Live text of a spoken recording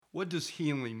What does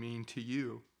healing mean to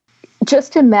you?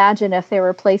 Just imagine if there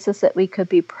were places that we could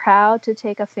be proud to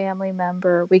take a family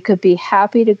member, we could be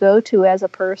happy to go to as a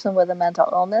person with a mental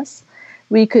illness.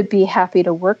 We could be happy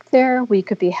to work there. We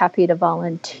could be happy to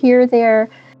volunteer there.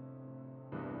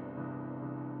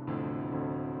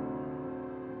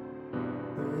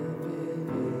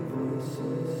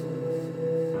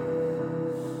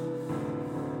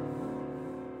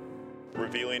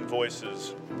 Revealing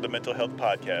Voices, the mental health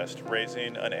podcast,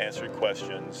 raising unanswered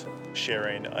questions,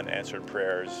 sharing unanswered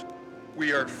prayers.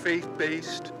 We are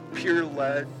faith-based,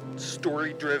 peer-led,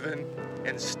 story-driven,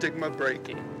 and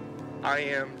stigma-breaking. I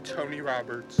am Tony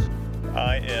Roberts.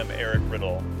 I am Eric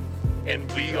Riddle. And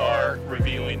we are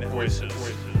Revealing Voices.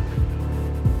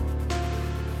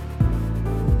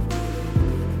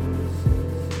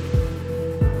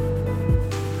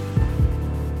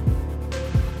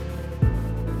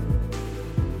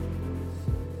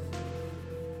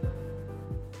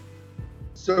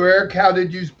 So, Eric, how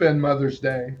did you spend Mother's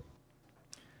Day?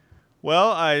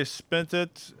 Well, I spent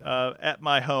it at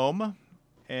my home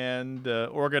and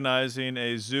organizing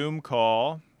a Zoom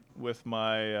call with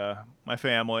my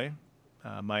family.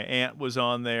 My aunt was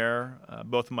on there,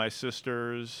 both of my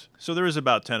sisters. So there was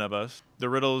about 10 of us. The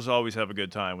Riddles always have a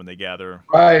good time when they gather.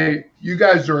 Right. You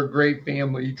guys are a great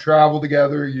family. You travel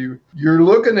together. You're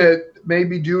looking at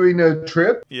maybe doing a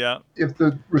trip. Yeah. If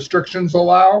the restrictions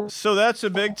allow. So that's a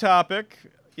big topic.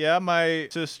 Yeah, my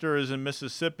sister is in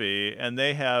Mississippi, and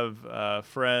they have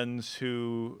friends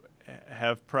who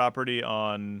have property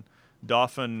on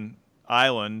Dauphin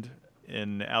Island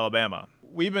in Alabama.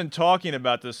 We've been talking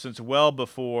about this since well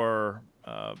before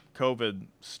COVID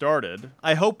started.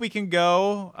 I hope we can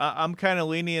go. I'm kind of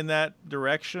leaning in that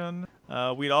direction.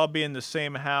 We'd all be in the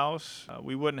same house.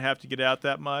 We wouldn't have to get out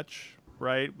that much,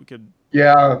 right? We could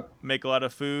make a lot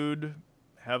of food,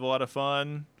 have a lot of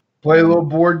fun. Play a little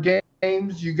board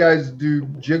games. You guys do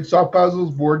jigsaw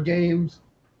puzzles, board games?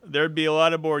 There'd be a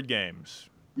lot of board games.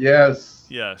 Yes.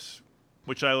 Yes.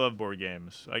 Which I love board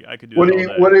games. I could do what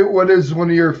that all day. What is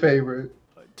one of your favorite?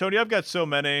 Tony, I've got so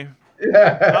many.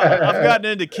 I've gotten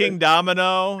into King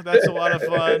Domino. That's a lot of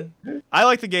fun. I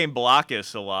like the game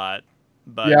Blockus a lot,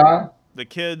 but the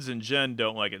kids and Jen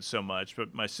don't like it so much,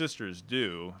 but my sisters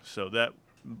do. So that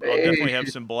I'll definitely have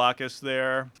some Blockus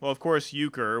there. Well, of course,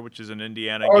 Euchre, which is an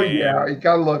Indiana game. Oh, yeah. You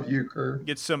gotta love Euchre.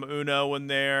 Get some Uno in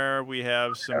there. We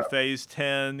have some Phase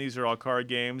 10. These are all card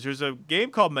games. There's a game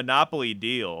called Monopoly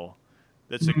Deal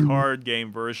that's a card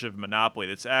game version of Monopoly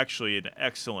that's actually an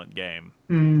excellent game.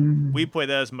 We play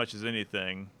that as much as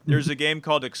anything. There's a game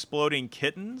called Exploding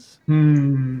Kittens.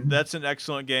 That's an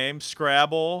excellent game.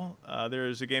 Scrabble.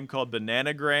 There's a game called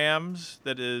Bananagrams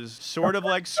that is sort of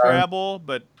like Scrabble,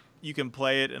 but you can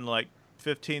play it in like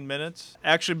 15 minutes.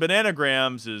 Actually,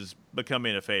 Bananagrams is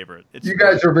becoming a favorite. You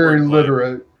guys are very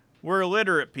literate. We're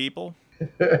illiterate people.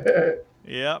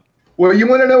 Yep. Well, you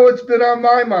want to know what's been on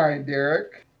my mind,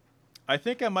 Derek? I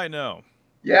think I might know.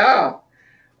 Yeah.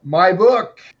 My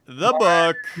book.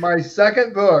 My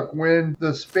second book, When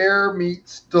Despair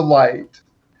Meets Delight.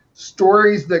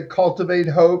 Stories that cultivate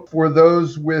hope for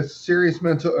those with serious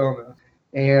mental illness.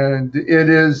 And it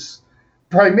is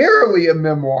primarily a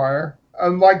memoir,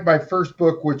 unlike my first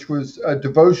book, which was a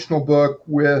devotional book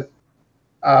with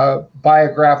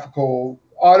autobiographical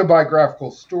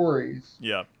stories.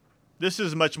 Yeah. This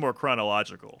is much more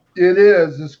chronological. It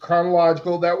is. It's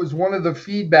chronological. That was one of the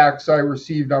feedbacks I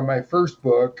received on my first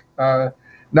book,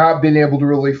 not being able to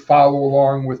really follow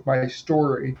along with my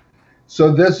story.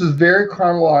 So this is very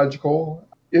chronological.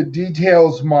 It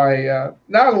details my,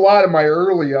 not a lot of my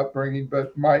early upbringing,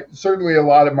 but certainly a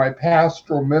lot of my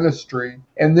pastoral ministry.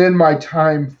 And then my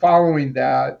time following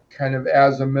that kind of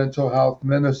as a mental health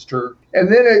minister.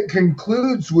 And then it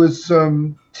concludes with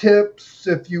some tips,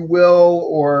 if you will,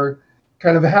 or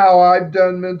kind of how I've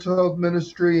done mental health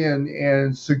ministry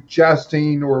and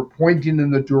suggesting or pointing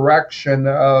in the direction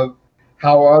of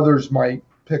how others might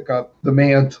pick up the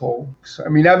mantle. I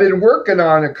mean, I've been working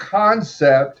on a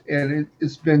concept and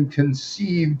it's been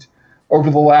conceived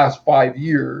over the last 5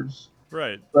 years.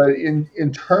 Right. But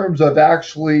in terms of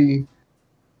actually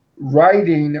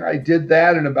writing, I did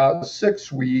that in about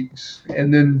 6 weeks.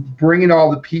 And then bringing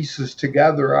all the pieces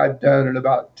together, I've done in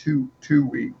about two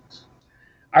weeks.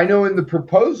 I know in the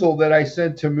proposal that I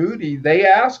sent to Moody, they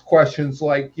asked questions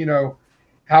like,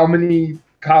 how many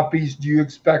copies do you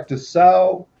expect to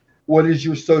sell? What is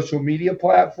your social media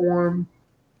platform?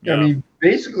 Yeah. I mean,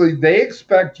 basically, they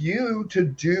expect you to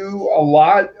do a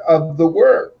lot of the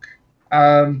work.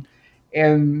 And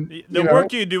the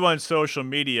work you do on social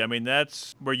media, I mean,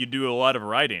 that's where you do a lot of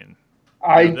writing.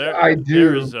 I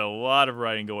do. There's a lot of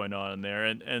writing going on in there.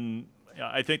 And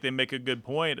I think they make a good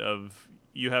point of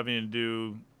you having to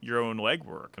do your own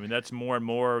legwork. I mean, that's more and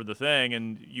more of the thing,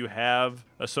 and you have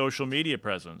a social media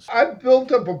presence. I've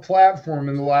built up a platform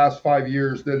in the last 5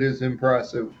 years that is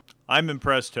impressive. I'm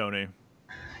impressed, Tony.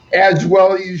 As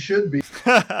well you should be.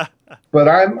 But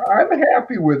I'm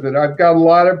happy with it. I've got a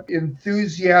lot of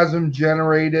enthusiasm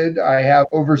generated. I have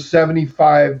over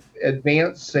 75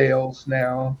 advanced sales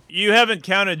now. You haven't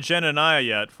counted Jen and I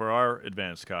yet for our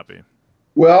advanced copy.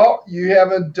 Well, you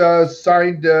haven't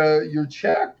signed your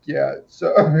check yet.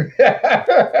 So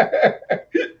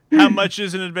how much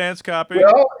is an advanced copy?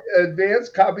 Well,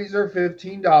 advanced copies are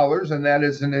 $15, and that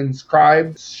is an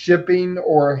inscribed shipping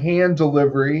or hand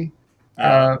delivery.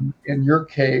 In your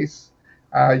case,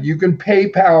 you can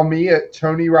PayPal me at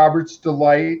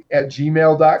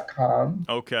TonyRobertsDelight@gmail.com.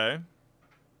 Okay.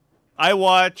 I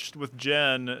watched with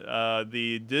Jen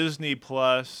the Disney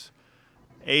Plus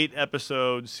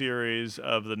 8-episode series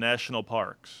of the national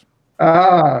parks.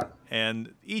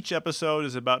 And each episode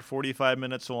is about 45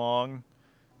 minutes long.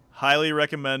 Highly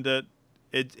recommend it.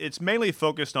 It's mainly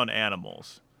focused on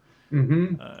animals.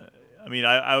 Mm-hmm. I mean,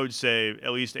 I would say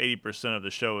at least 80% of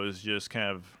the show is just kind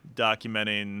of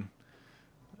documenting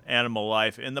animal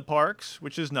life in the parks,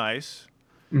 which is nice.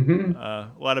 Mm-hmm. A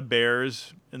lot of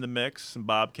bears in the mix, some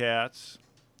bobcats.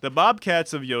 The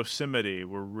bobcats of Yosemite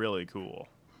were really cool.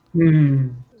 Mm-hmm.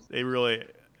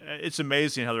 It's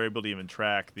amazing how they're able to even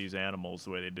track these animals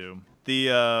the way they do.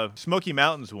 The Smoky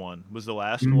Mountains one was the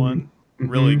last one.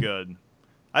 Really good.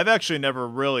 I've actually never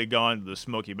really gone to the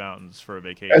Smoky Mountains for a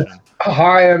vacation. It's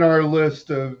high on our list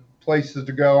of places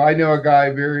to go. I know a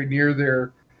guy very near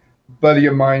there, buddy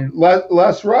of mine,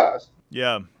 Les Russ.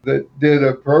 Yeah. That did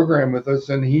a program with us,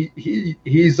 and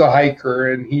he's a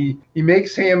hiker, and he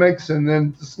makes hammocks and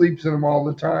then sleeps in them all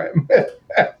the time.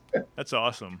 That's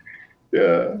awesome.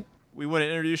 Yeah. We want to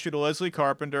introduce you to Leslie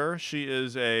Carpenter. She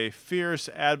is a fierce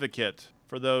advocate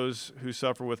for those who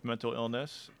suffer with mental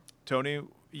illness. Tony,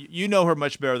 you know her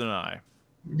much better than I.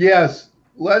 Yes.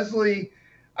 Leslie,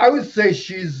 I would say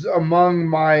she's among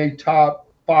my top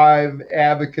 5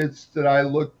 advocates that I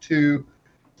look to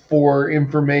for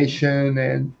information.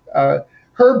 And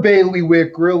her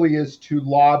bailiwick really is to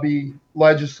lobby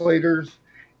legislators.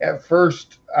 At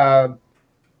first,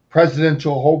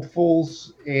 presidential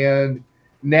hopefuls, and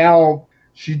now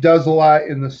she does a lot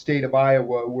in the state of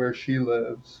Iowa where she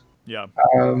lives. Yeah.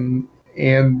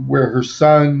 And where her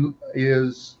son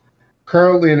is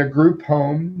currently in a group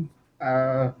home,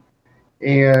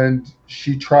 and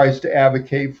she tries to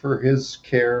advocate for his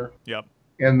care. Yep.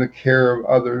 And the care of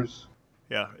others.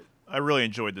 Yeah, I really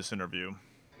enjoyed this interview.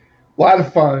 A lot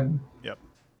of fun. Yep.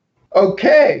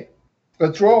 Okay,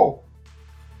 let's roll.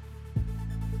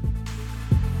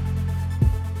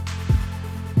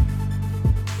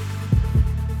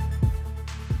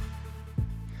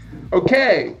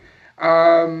 Okay,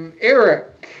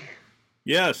 Eric.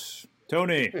 Yes,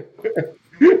 Tony.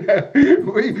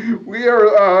 we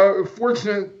are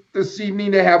fortunate this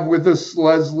evening to have with us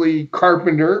Leslie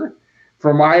Carpenter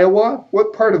from Iowa.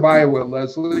 What part of Iowa,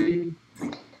 Leslie?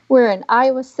 We're in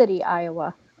Iowa City,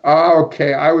 Iowa.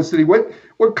 Okay, Iowa City. What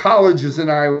college is in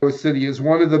Iowa City? Is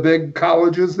one of the big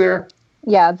colleges there?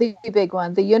 Yeah, the big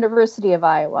one, the University of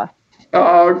Iowa.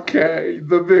 Okay,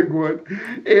 the big one.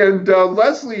 And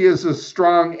Leslie is a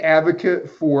strong advocate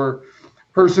for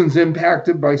persons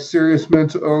impacted by serious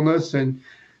mental illness, and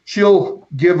she'll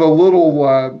give a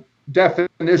little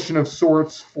definition of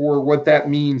sorts for what that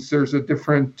means. There's a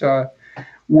different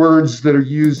words that are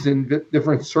used in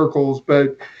different circles,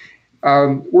 but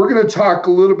we're going to talk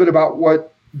a little bit about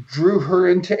what drew her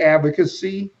into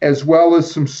advocacy, as well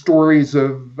as some stories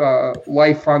of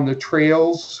life on the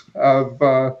trails of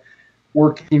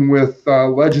working with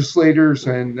legislators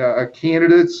and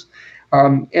candidates,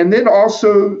 and then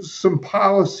also some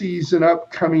policies and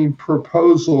upcoming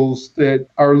proposals that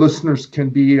our listeners can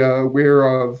be aware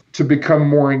of to become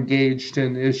more engaged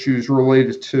in issues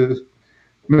related to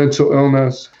mental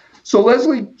illness. So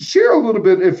Leslie, share a little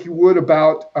bit, if you would,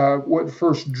 about what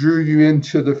first drew you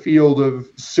into the field of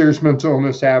serious mental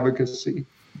illness advocacy.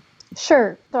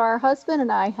 Sure. So our husband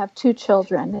and I have 2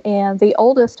 children, and the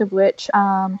oldest of which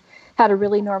had a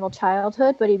really normal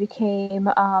childhood, but he became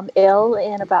ill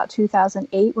in about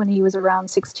 2008 when he was around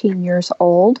 16 years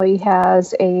old. He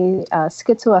has a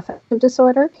schizoaffective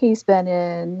disorder. He's been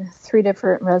in 3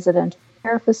 different residential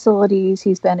care facilities.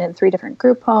 He's been in 3 different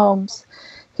group homes.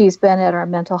 He's been at our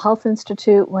mental health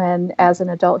institute when, as an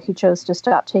adult, he chose to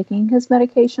stop taking his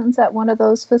medications at one of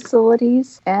those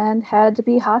facilities and had to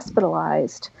be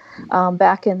hospitalized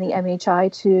back in the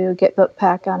MHI to get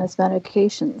back on his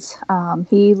medications.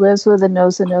 He lives with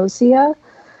anosognosia,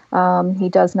 He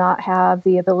does not have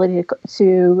the ability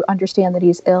to understand that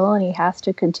he's ill, and he has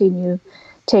to continue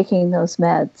taking those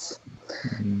meds.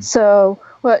 Mm-hmm. So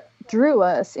what drew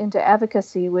us into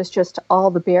advocacy was just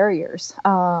all the barriers.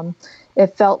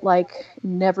 It felt like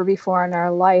never before in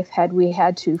our life had we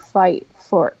had to fight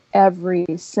for every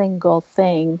single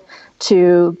thing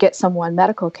to get someone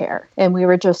medical care. And we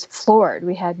were just floored.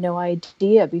 We had no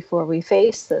idea before we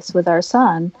faced this with our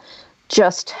son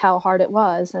just how hard it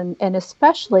was, and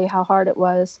especially how hard it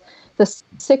was. The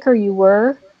sicker you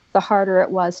were, the harder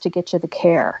it was to get you the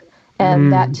care.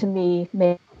 And that to me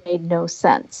made no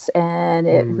sense, and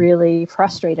it really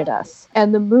frustrated us.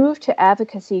 And the move to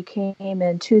advocacy came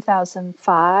in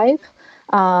 2005.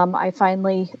 I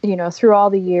finally, through all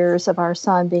the years of our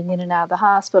son being in and out of the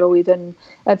hospital, we've been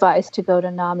advised to go to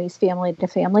NAMI's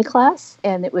family-to-family class.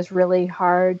 And it was really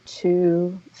hard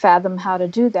to fathom how to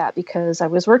do that because I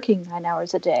was working 9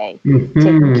 hours a day,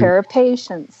 taking care of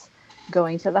patients,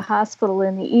 going to the hospital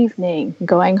in the evening,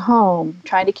 going home,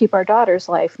 trying to keep our daughter's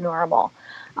life normal.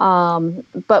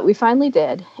 But we finally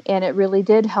did, and it really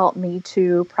did help me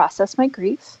to process my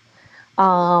grief.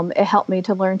 It helped me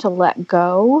to learn to let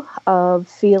go of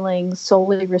feeling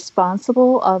solely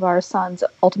responsible of our son's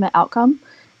ultimate outcome,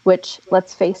 which,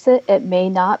 let's face it, it may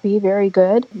not be very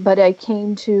good. But I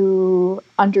came to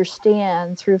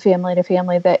understand through family to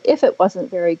family that if it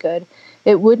wasn't very good,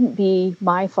 it wouldn't be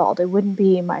my fault. It wouldn't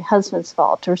be my husband's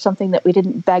fault, or something that we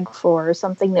didn't beg for, or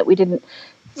something that we didn't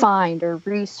find or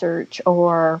research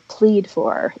or plead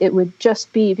for. It would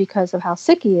just be because of how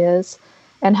sick he is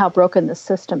and how broken the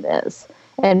system is.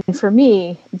 And for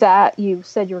me, that, you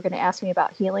said you were going to ask me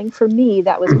about healing. For me,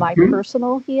 that was my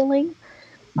personal healing.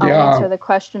 I'll answer the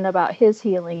question about his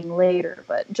healing later,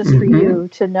 but just for you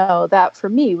to know that for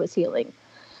me was healing.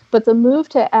 But the move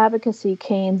to advocacy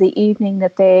came the evening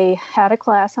that they had a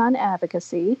class on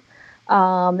advocacy.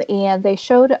 And they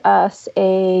showed us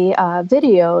a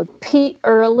video. Pete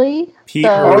Early,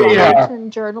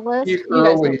 Washington journalist. Pete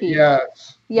Early,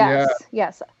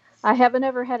 Yes. I haven't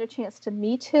ever had a chance to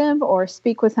meet him or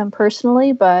speak with him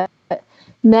personally, but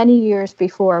many years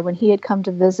before, when he had come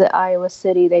to visit Iowa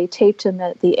City, they taped him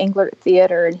at the Englert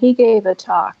Theater, and he gave a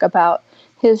talk about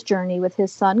his journey with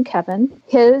his son, Kevin.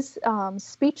 His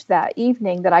speech that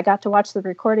evening that I got to watch the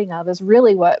recording of is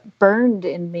really what burned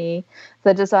in me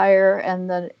the desire and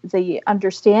the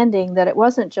understanding that it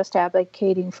wasn't just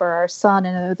advocating for our son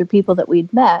and other people that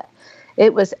we'd met.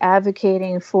 It was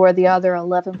advocating for the other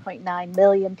 11.9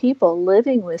 million people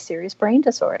living with serious brain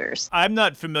disorders. I'm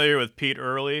not familiar with Pete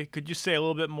Early. Could you say a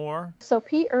little bit more? So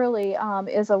Pete Early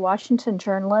is a Washington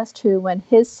journalist who, when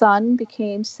his son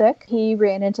became sick, he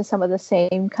ran into some of the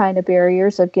same kind of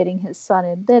barriers of getting his son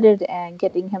admitted and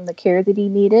getting him the care that he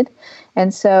needed.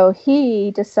 And so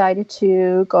he decided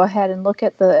to go ahead and look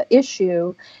at the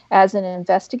issue as an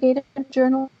investigative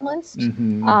journalist.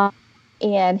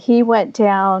 And he went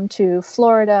down to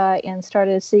Florida and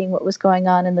started seeing what was going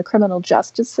on in the criminal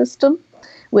justice system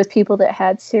with people that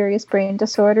had serious brain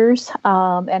disorders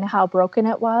and how broken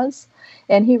it was.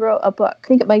 And he wrote a book. I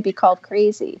think it might be called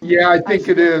Crazy. Yeah, I think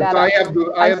it is. I have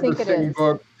the same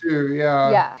book too.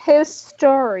 Yeah. His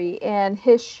story and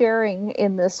his sharing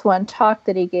in this one talk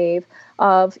that he gave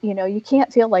of, you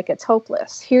can't feel like it's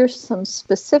hopeless. Here's some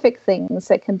specific things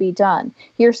that can be done.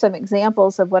 Here's some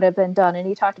examples of what have been done. And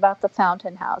he talked about the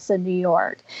Fountain House in New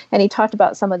York. And he talked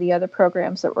about some of the other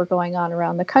programs that were going on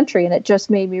around the country. And it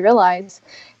just made me realize,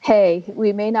 hey,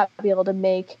 we may not be able to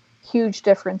make huge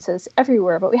differences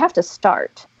everywhere, but we have to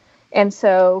start. And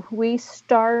so we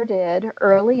started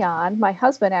early on. My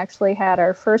husband actually had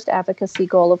our first advocacy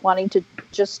goal of wanting to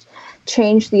just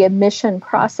change the admission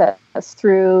process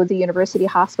through the University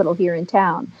Hospital here in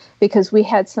town, because we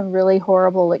had some really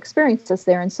horrible experiences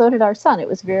there, and so did our son. It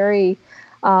was very,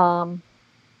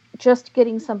 just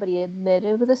getting somebody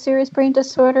admitted with a serious brain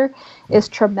disorder is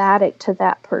traumatic to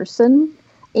that person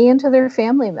and to their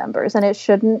family members, and it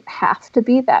shouldn't have to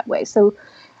be that way. So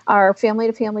our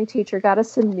family-to-family teacher got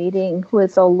us a meeting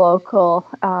with a local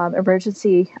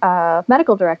emergency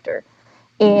medical director.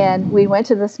 And we went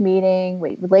to this meeting.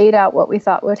 We laid out what we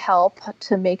thought would help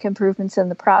to make improvements in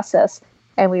the process.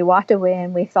 And we walked away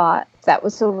and we thought that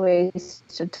was a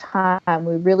waste of time.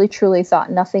 We really, truly thought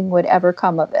nothing would ever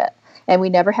come of it. And we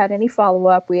never had any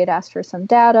follow-up. We had asked for some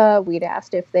data. We'd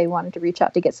asked if they wanted to reach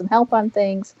out to get some help on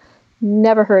things.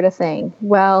 Never heard a thing.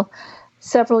 Well,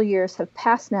 several years have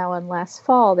passed now, and last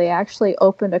fall they actually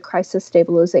opened a crisis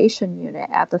stabilization unit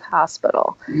at the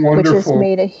hospital, which has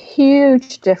made a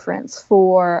huge difference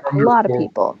for a lot of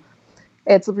people.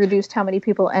 It's reduced how many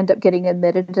people end up getting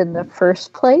admitted in the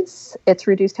first place. It's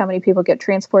reduced how many people get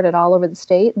transported all over the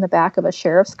state in the back of a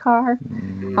sheriff's car.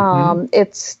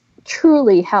 It's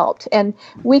truly helped. And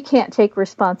we can't take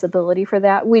responsibility for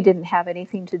that. We didn't have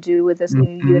anything to do with this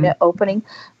new unit opening,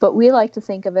 but we like to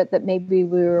think of it that maybe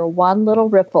we were one little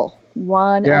ripple,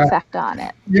 one effect on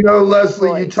it. You know,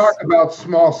 Leslie, you talk about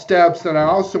small steps, and I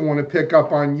also want to pick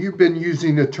up on, you've been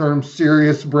using the term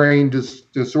serious brain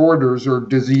disorders or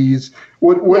disease.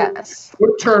 What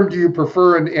term do you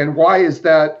prefer, and why is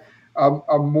that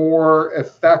a more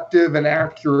effective and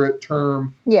accurate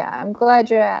term? Yeah, I'm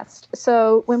glad you asked.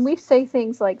 So when we say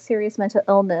things like serious mental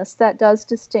illness, that does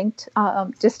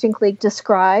distinctly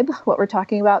describe what we're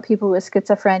talking about, people with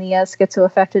schizophrenia,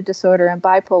 schizoaffective disorder, and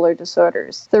bipolar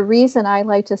disorders. The reason I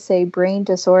like to say brain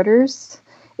disorders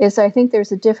is I think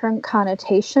there's a different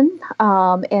connotation,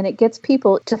 and it gets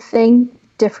people to think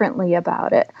differently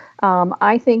about it.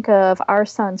 I think of our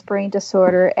son's brain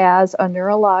disorder as a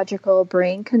neurological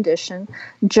brain condition,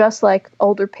 just like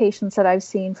older patients that I've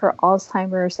seen for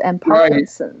Alzheimer's and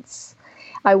Parkinson's.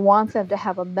 Right. I want them to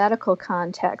have a medical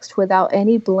context without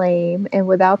any blame and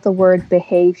without the word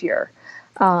behavior,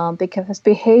 because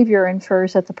behavior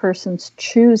infers that the person's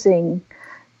choosing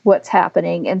what's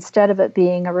happening instead of it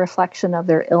being a reflection of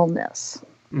their illness.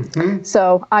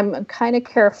 So I'm kind of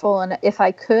careful, and if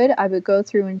I could, I would go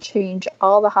through and change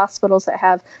all the hospitals that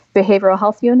have behavioral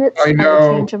health units. I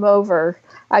change them over.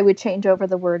 I would change over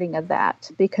the wording of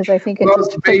that, because I think it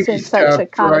just puts in such a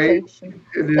connotation.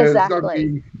 Right? It is. Exactly. I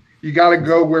mean, you got to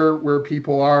go where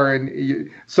people are, and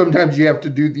sometimes you have to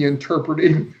do the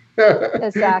interpreting.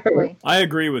 Exactly. I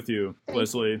agree with you,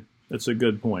 Leslie. That's a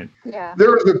good point. Yeah.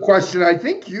 There was a question, I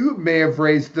think you may have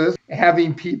raised this,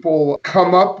 having people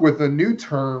come up with a new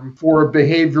term for a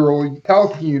behavioral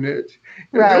health unit.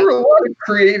 And there were a lot of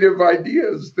creative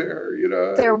ideas there, you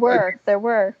know. There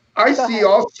were. I see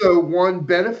also one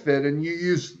benefit, and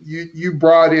you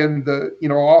brought in the,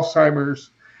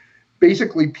 Alzheimer's,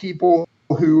 basically people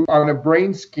who on a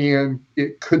brain scan,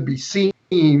 it could be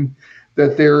seen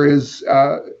that there is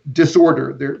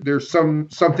disorder. There's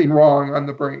something wrong on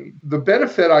the brain. The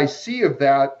benefit I see of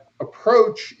that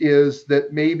approach is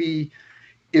that maybe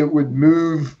it would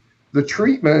move the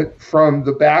treatment from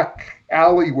the back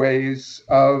alleyways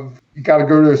of, you got to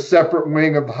go to a separate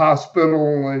wing of the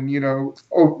hospital and,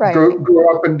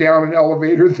 go up and down an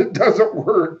elevator that doesn't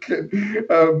work.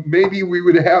 And maybe we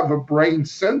would have a brain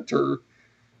center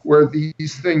where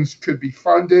these things could be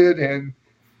funded and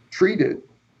treated.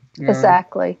 Yeah.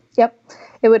 Exactly. Yep.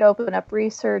 It would open up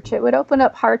research. It would open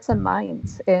up hearts and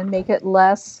minds and make it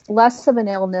less of an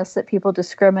illness that people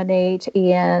discriminate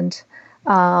and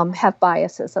have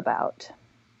biases about.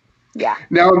 Yeah.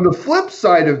 Now, on the flip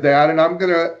side of that, and I'm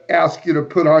going to ask you to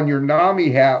put on your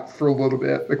NAMI hat for a little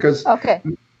bit, because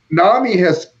NAMI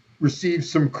has received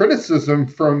some criticism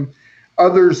from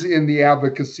others in the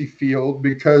advocacy field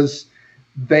because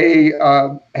they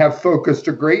have focused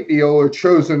a great deal, or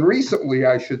chosen recently,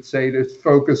 I should say, to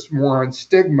focus more on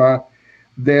stigma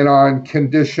than on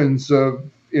conditions of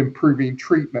improving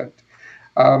treatment.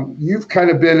 You've kind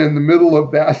of been in the middle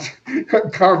of that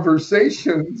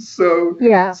conversation. So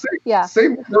say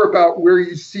more about where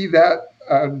you see that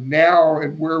now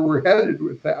and where we're headed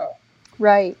with that.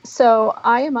 Right. So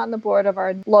I am on the board of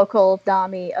our local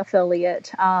NAMI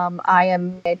affiliate.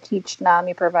 I teach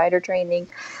NAMI provider training.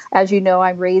 As you know,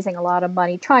 I'm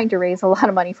trying to raise a lot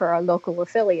of money for our local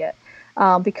affiliate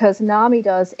because NAMI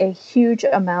does a huge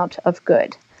amount of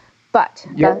good. But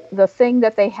the thing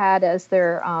that they had as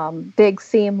their big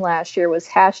theme last year was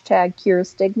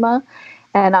 #CureStigma.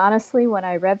 And honestly, when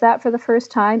I read that for the first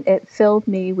time, it filled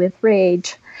me with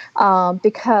rage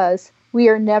because we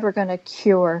are never going to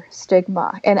cure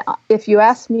stigma. And if you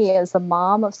ask me as a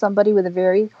mom of somebody with a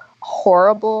very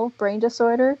horrible brain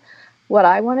disorder, what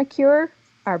I want to cure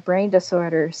are brain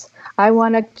disorders. I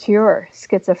want to cure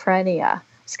schizophrenia,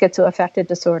 schizoaffective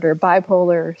disorder,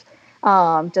 bipolar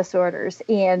disorders,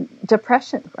 and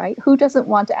depression, right? Who doesn't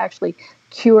want to actually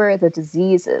cure the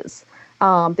diseases?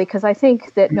 Because I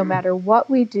think that no matter what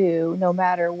we do, no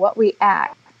matter what we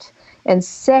act and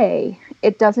say,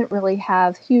 it doesn't really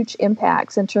have huge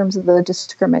impacts in terms of the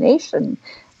discrimination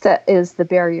that is the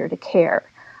barrier to care.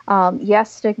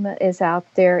 Yes, stigma is out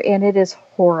there, and it is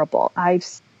horrible. I've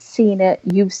seen it,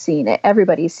 you've seen it,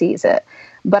 everybody sees it.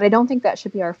 But I don't think that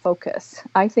should be our focus.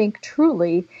 I think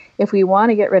truly, if we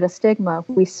want to get rid of stigma,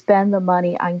 we spend the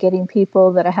money on getting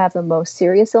people that have the most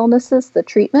serious illnesses, the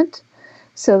treatment,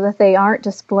 so that they aren't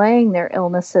displaying their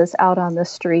illnesses out on the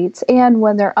streets. And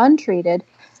when they're untreated,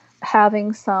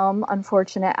 having some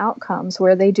unfortunate outcomes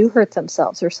where they do hurt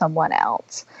themselves or someone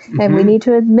else. Mm-hmm. And we need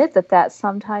to admit that that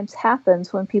sometimes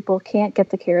happens when people can't get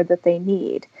the care that they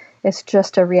need. It's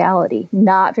just a reality.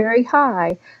 Not very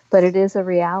high, but it is a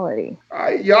reality.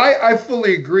 I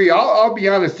fully agree. I'll be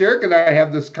honest, Eric and I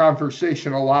have this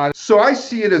conversation a lot. So I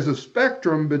see it as a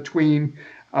spectrum between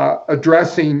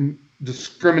addressing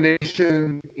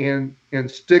discrimination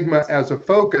and stigma as a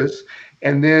focus,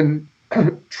 and then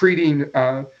treating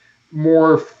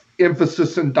more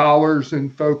emphasis and dollars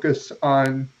and focus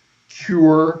on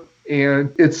cure.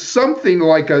 And it's something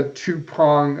like a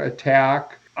two-prong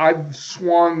attack. I've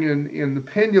swung in the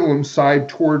pendulum side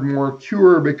toward more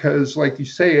cure because, like you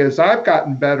say, as I've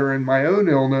gotten better in my own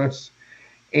illness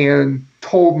and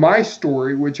told my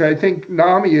story, which I think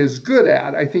NAMI is good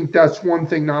at. I think that's one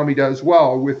thing NAMI does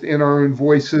well within our own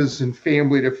voices and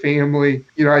family to family.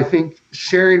 I think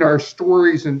sharing our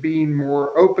stories and being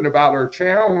more open about our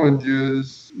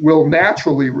challenges will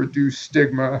naturally reduce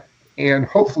stigma and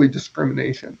hopefully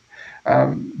discrimination.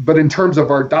 But in terms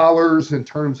of our dollars, in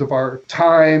terms of our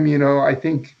time, I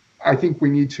think we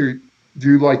need to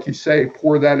do, like you say,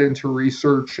 pour that into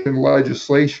research and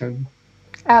legislation.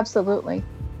 Absolutely.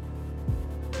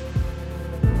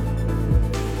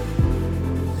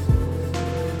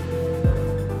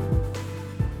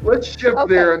 Let's shift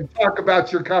there and talk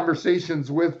about your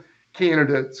conversations with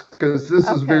candidates, because this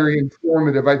is very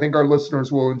informative. I think our listeners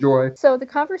will enjoy. So the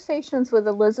conversations with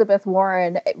Elizabeth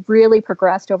Warren really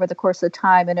progressed over the course of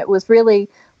time, and it was really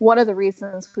one of the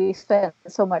reasons we spent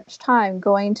so much time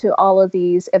going to all of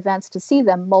these events to see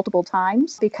them multiple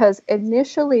times, because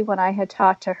initially when I had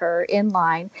talked to her in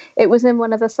line, it was in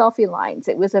one of the selfie lines.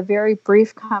 It was a very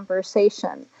brief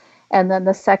conversation. And then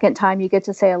the second time you get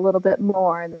to say a little bit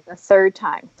more, and then the third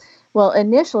time. Well,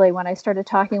 initially, when I started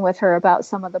talking with her about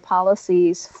some of the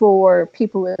policies for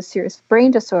people with serious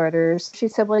brain disorders, she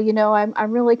said, well,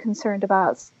 I'm really concerned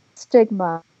about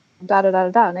stigma, da, da, da,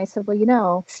 da. And I said,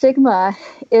 well, stigma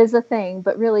is a thing,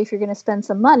 but really, if you're going to spend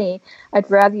some money, I'd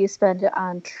rather you spend it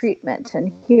on treatment.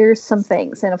 And here's some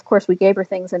things. And of course, we gave her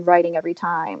things in writing every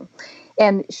time.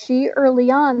 And she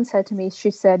early on said to me, she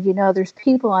said, there's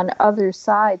people on other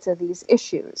sides of these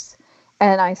issues.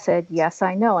 And I said, yes,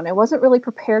 I know. And I wasn't really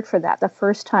prepared for that the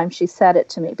first time she said it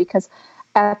to me, because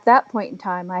at that point in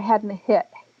time, I hadn't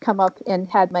come up and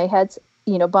had my head,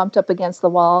 bumped up against the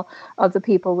wall of the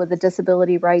people with the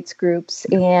disability rights groups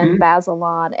and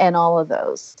Bazelon and all of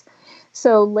those.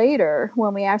 So later,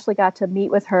 when we actually got to meet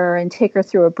with her and take her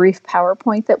through a brief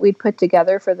PowerPoint that we'd put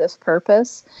together for this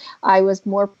purpose, I was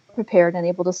more prepared and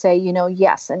able to say,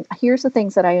 yes, and here's the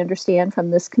things that I understand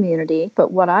from this community,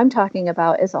 but what I'm talking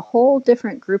about is a whole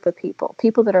different group of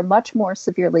people that are much more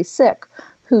severely sick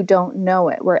who don't know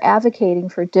it. We're advocating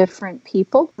for different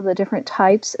people. The different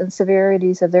types and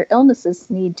severities of their illnesses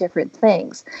need different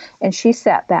things. And she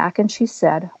sat back and she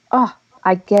said, oh,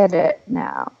 I get it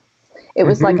now. It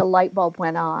was like a light bulb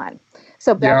went on.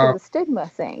 So back to the stigma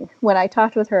thing. When I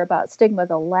talked with her about stigma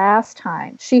the last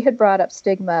time, she had brought up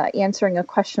stigma answering a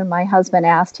question my husband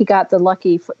asked. He got the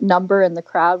lucky number in the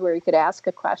crowd where he could ask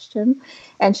a question.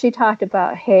 And she talked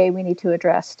about, hey, we need to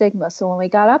address stigma. So when we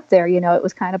got up there, it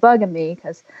was kind of bugging me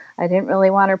because I didn't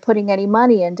really want her putting any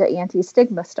money into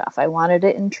anti-stigma stuff. I wanted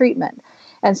it in treatment.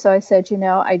 And so I said,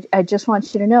 I just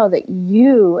want you to know that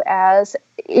you, as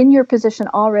in your position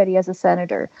already as a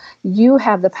senator, you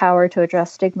have the power to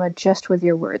address stigma just with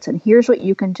your words. And here's what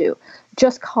you can do.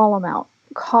 Just call them out.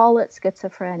 Call it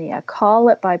schizophrenia. Call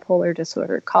it bipolar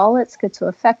disorder. Call it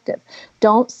schizoaffective.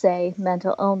 Don't say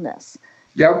mental illness.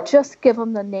 Yep. Just give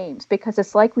them the names, because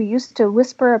it's like we used to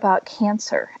whisper about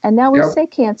cancer, and now we say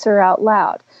cancer out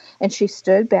loud. And she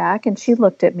stood back and she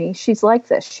looked at me. She's like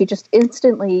this. She just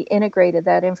instantly integrated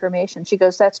that information. She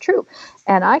goes, that's true.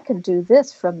 And I can do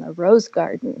this from the Rose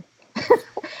Garden.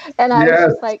 And I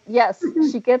was just like, yes,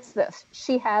 she gets this.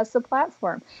 She has the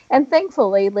platform. And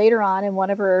thankfully, later on in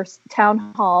one of her town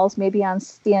halls, maybe on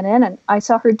CNN, and I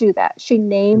saw her do that. She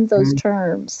named those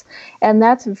terms. And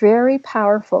that's very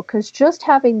powerful, because just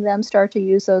having them start to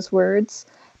use those words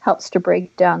helps to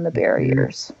break down the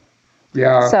barriers.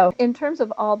 Yeah. So in terms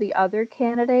of all the other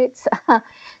candidates,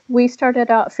 we started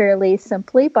out fairly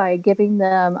simply by giving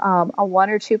them a 1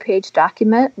 or 2 page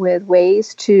document with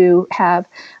ways to have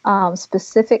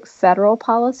specific federal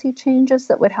policy changes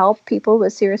that would help people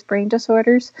with serious brain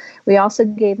disorders. We also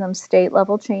gave them state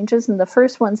level changes. And the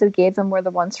first ones we gave them were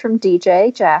the ones from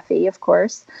DJ Jaffe, of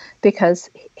course, because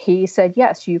he said,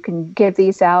 yes, you can give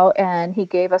these out. And he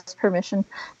gave us permission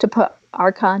to put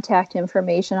our contact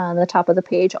information on the top of the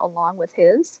page along with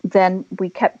his. Then we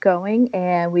kept going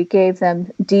and we gave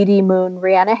them Dee Dee Moon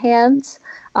Ranahan's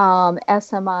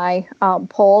SMI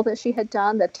poll that she had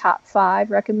done, the top 5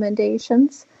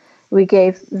 recommendations. We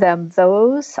gave them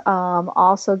those,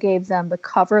 also gave them the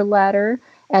cover letter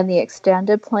and the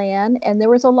extended plan. And there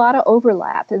was a lot of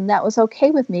overlap, and that was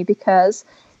okay with me because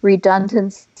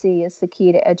redundancy is the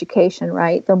key to education,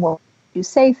 right? The more you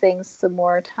say things, the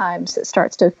more times it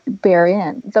starts to bear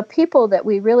in. The people that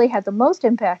we really had the most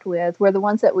impact with were the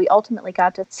ones that we ultimately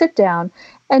got to sit down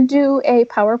and do a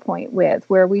PowerPoint with,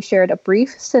 where we shared a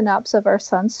brief synopsis of our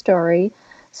son's story,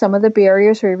 some of the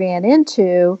barriers we ran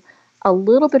into, a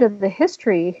little bit of the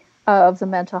history of the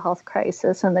mental health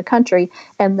crisis in the country,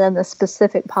 and then the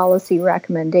specific policy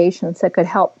recommendations that could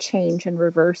help change and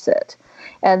reverse it.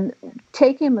 And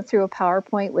taking them through a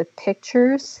PowerPoint with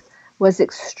pictures was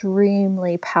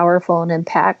extremely powerful and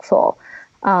impactful.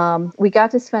 We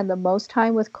got to spend the most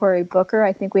time with Cory Booker.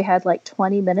 I think we had like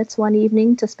 20 minutes one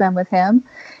evening to spend with him.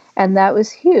 And that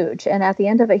was huge. And at the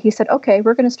end of it, he said, okay,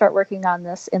 we're going to start working on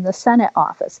this in the Senate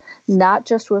office, not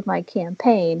just with my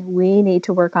campaign. We need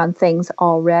to work on things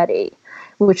already,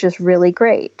 which is really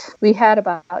great. We had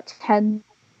about 10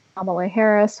 Kamala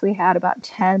Harris. We had about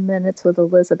 10 minutes with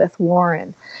Elizabeth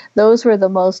Warren. Those were the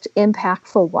most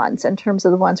impactful ones in terms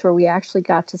of the ones where we actually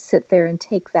got to sit there and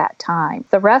take that time.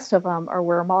 The rest of them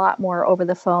were a lot more over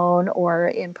the phone or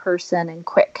in person and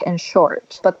quick and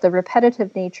short. But the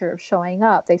repetitive nature of showing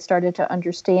up, they started to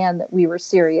understand that we were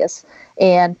serious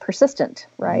and persistent,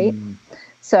 right?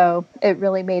 So it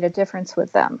really made a difference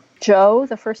with them. Joe,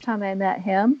 the first time I met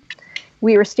him,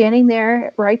 we were standing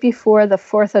there right before the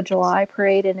 4th of July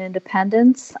parade in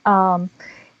Independence.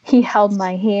 He held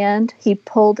my hand. He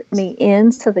pulled me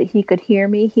in so that he could hear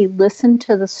me. He listened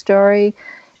to the story.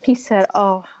 He said,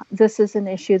 oh, this is an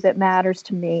issue that matters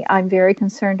to me. I'm very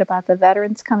concerned about the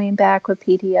veterans coming back with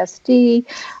PTSD.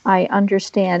 I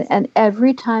understand. And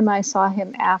every time I saw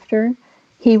him after,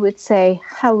 he would say,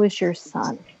 how is your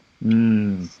son?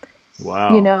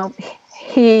 Wow. You know,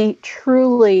 he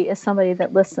truly is somebody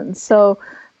that listens. So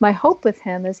my hope with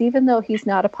him is, even though he's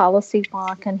not a policy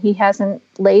wonk and he hasn't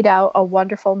laid out a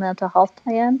wonderful mental health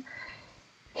plan,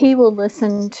 he will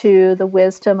listen to the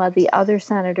wisdom of the other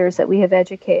senators that we have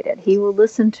educated. He will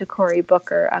listen to Cory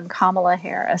Booker and Kamala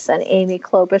Harris and Amy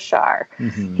Klobuchar.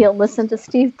 He'll listen to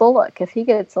Steve Bullock if he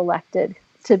gets elected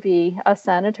to be a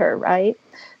senator, right?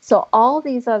 So all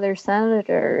these other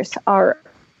senators are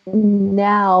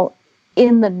now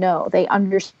in the know. They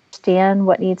understand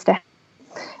what needs to happen.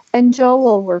 And Joe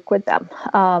will work with them.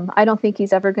 I don't think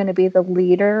he's ever going to be the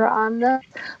leader on this,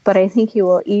 but I think he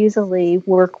will easily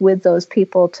work with those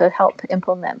people to help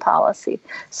implement policy.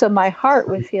 So my heart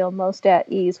would feel most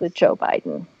at ease with Joe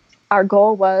Biden. Our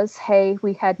goal was, hey,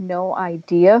 we had no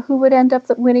idea who would end up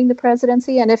winning the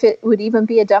presidency and if it would even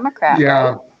be a Democrat. Yeah,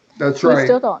 right? That's right. We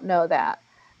still don't know that.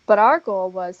 But our goal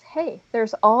was, hey,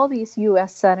 there's all these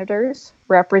U.S. senators,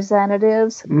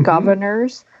 representatives,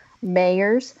 governors,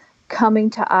 mayors coming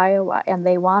to Iowa, and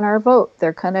they want our vote.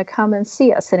 They're going to come and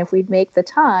see us. And if we'd make the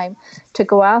time to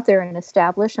go out there and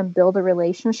establish and build a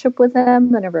relationship with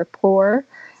them and a rapport,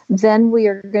 then we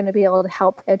are going to be able to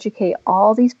help educate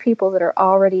all these people that are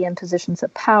already in positions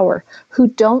of power who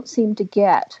don't seem to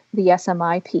get the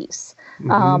SMI piece.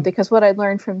 Because what I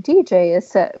learned from DJ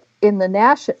is that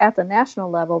at the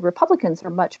national level, Republicans are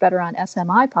much better on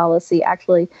SMI policy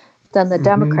actually than the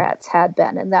Democrats had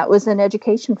been. And that was an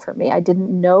education for me. I didn't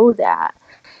know that.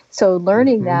 So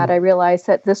learning that, I realized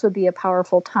that this would be a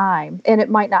powerful time. And it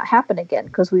might not happen again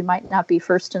because we might not be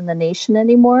first in the nation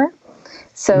anymore.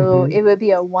 So it would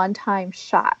be a one-time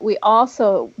shot. We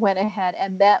also went ahead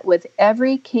and met with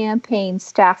every campaign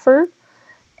staffer,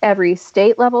 every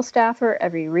state level staffer,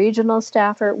 every regional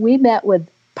staffer. We met with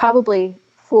probably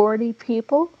 40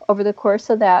 people over the course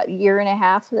of that year and a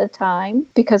half of the time,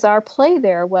 because our play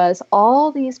there was all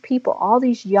these people, all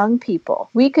these young people.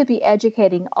 We could be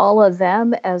educating all of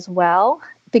them as well,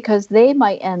 because they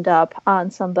might end up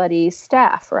on somebody's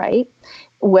staff, right?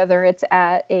 Whether it's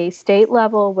at a state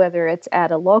level, whether it's at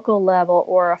a local level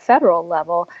or a federal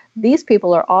level, these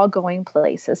people are all going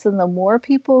places. And the more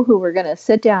people who were going to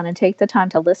sit down and take the time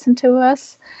to listen to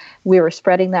us, we were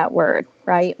spreading that word,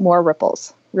 right? More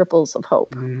ripples of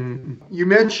hope. You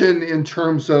mentioned in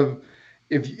terms of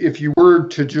if you were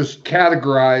to just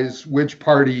categorize which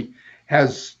party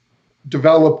has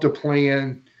developed a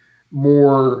plan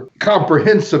more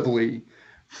comprehensively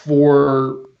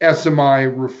for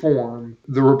SMI reform,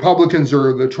 the Republicans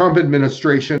or the Trump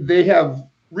administration, they have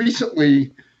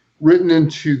recently written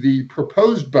into the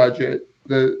proposed budget,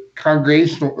 the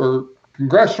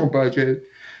congressional budget,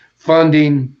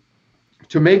 funding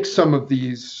to make some of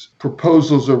these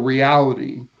proposals a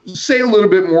reality. Say a little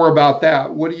bit more about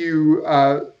that. What do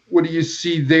you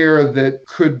see there that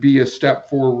could be a step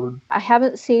forward? I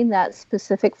haven't seen that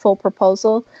specific full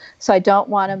proposal, so I don't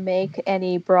want to make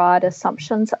any broad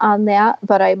assumptions on that.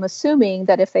 But I'm assuming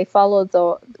that if they followed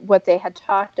what they had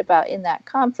talked about in that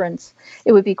conference,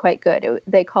 it would be quite good.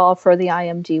 They call for the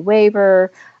IMG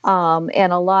waiver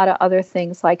and a lot of other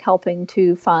things like helping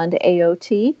to fund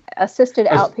AOT, assisted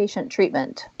outpatient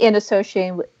treatment, in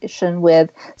association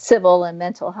with civil and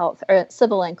mental health, or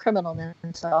civil and criminal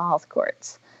mental health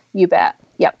courts. You bet.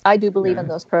 Yep. I do believe in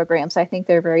those programs. I think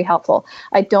they're very helpful.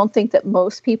 I don't think that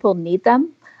most people need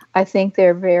them. I think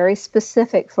they're very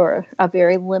specific for a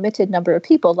very limited number of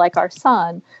people, like our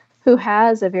son, who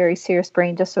has a very serious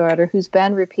brain disorder, who's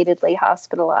been repeatedly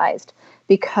hospitalized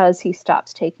because he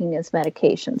stops taking his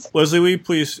medications. Leslie, will you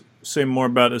please say more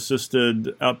about assisted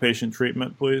outpatient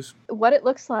treatment, please? What it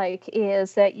looks like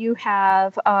is that you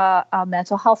have a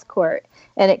mental health court,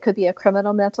 and it could be a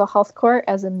criminal mental health court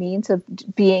as a means of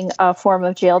being a form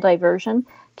of jail diversion,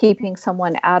 keeping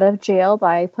someone out of jail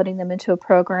by putting them into a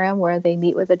program where they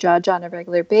meet with a judge on a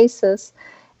regular basis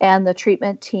and the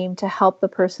treatment team to help the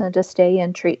person to stay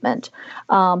in treatment.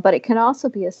 But it can also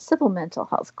be a civil mental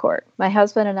health court. My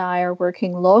husband and I are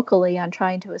working locally on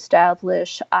trying to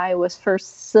establish Iowa's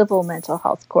first civil mental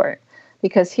health court,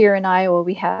 because here in Iowa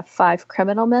we have 5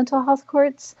 criminal mental health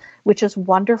courts, which is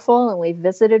wonderful, and we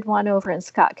visited one over in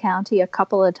Scott County a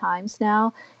couple of times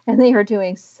now, and they are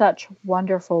doing such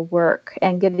wonderful work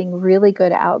and getting really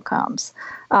good outcomes.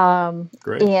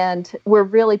 Great. And we're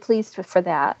really pleased for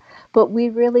that. But we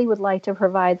really would like to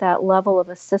provide that level of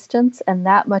assistance and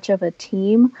that much of a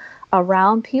team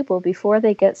around people before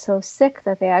they get so sick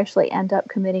that they actually end up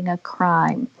committing a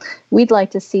crime. We'd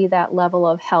like to see that level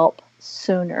of help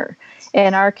sooner.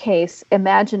 In our case,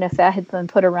 imagine if that had been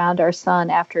put around our son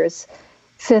after his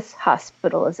 5th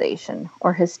hospitalization,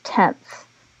 or his 10th,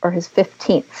 or his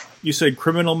 15th. You said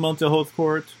criminal mental health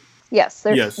court? Yes,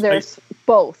 there's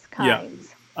both kinds. Yeah.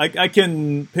 I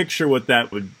can picture what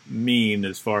that would mean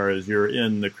as far as you're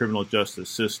in the criminal justice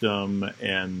system,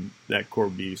 and that court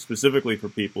would be specifically for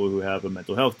people who have a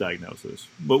mental health diagnosis.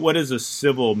 But what is a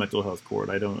civil mental health court?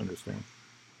 I don't understand.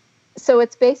 So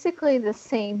it's basically the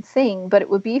same thing, but it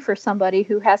would be for somebody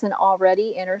who hasn't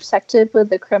already intersected with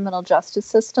the criminal justice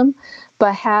system,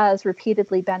 but has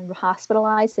repeatedly been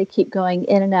hospitalized. They keep going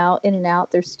in and out, in and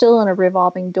out. They're still in a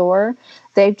revolving door.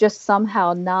 They've just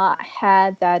somehow not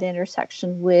had that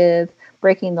intersection with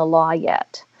breaking the law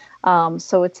yet.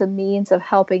 So it's a means of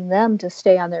helping them to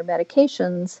stay on their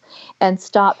medications and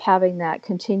stop having that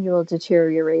continual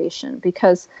deterioration.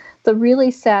 Because the really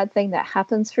sad thing that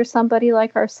happens for somebody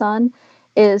like our son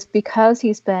is, because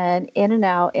he's been in and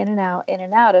out, in and out, in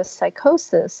and out of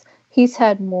psychosis, he's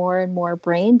had more and more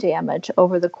brain damage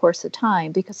over the course of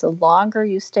time, because the longer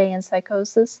you stay in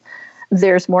psychosis,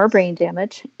 there's more brain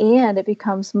damage, and it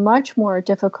becomes much more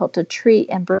difficult to treat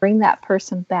and bring that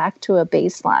person back to a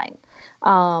baseline.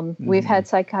 We've had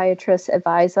psychiatrists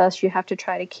advise us you have to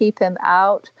try to keep him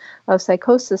out of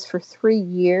psychosis for 3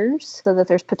 years so that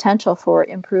there's potential for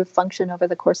improved function over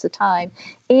the course of time,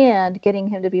 and getting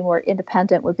him to be more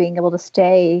independent with being able to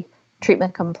stay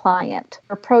treatment compliant.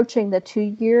 We're approaching the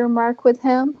 2-year mark with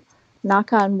him.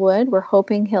 Knock on wood, we're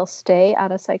hoping he'll stay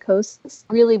out of psychosis.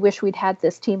 Really wish we'd had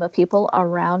this team of people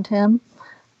around him.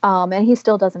 And he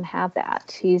still doesn't have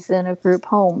that. He's in a group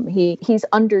home. He's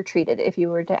undertreated, if you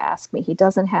were to ask me. He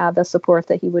doesn't have the support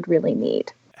that he would really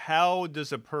need. How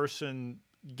does a person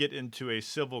get into a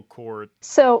civil court?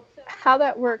 So how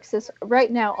that works is,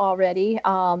 right now already,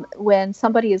 when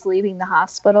somebody is leaving the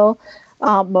hospital,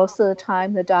 most of the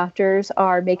time the doctors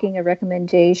are making a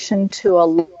recommendation to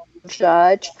a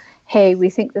judge. Hey, we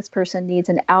think this person needs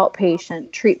an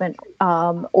outpatient treatment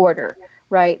order.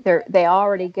 Right, they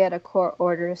already get a court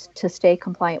order to stay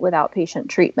compliant with outpatient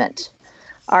treatment.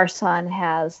 Our son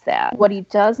has that. What he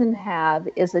doesn't have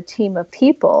is a team of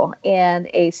people and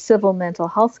a civil mental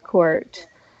health court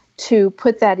to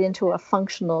put that into a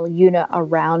functional unit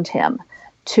around him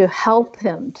to help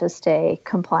him to stay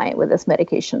compliant with his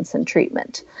medications and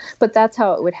treatment. But that's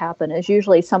how it would happen, is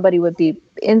usually somebody would be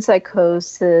in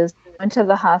psychosis, into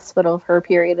the hospital for a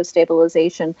period of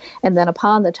stabilization, and then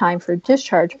upon the time for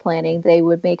discharge planning, they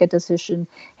would make a decision,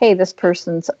 hey, this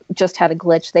person's just had a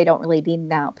glitch, they don't really need an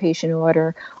outpatient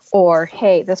order, or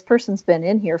hey, this person's been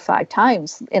in here 5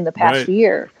 times in the past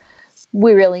year,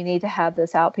 we really need to have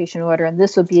this outpatient order, and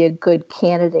this would be a good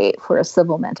candidate for a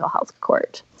civil mental health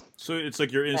court. So it's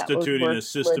like you're that would instituting work a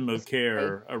system of logistically.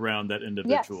 care around that Yes,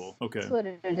 individual. that's Okay. what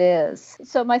it is.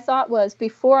 So my thought was,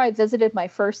 before I visited my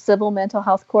first civil mental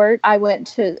health court, I went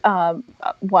to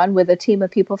one with a team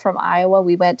of people from Iowa.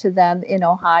 We went to them in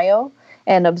Ohio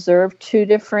and observed two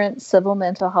different civil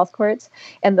mental health courts.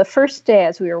 And the first day,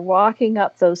 as we were walking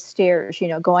up those stairs,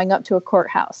 going up to a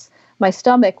courthouse, my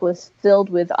stomach was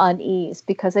filled with unease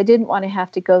because I didn't want to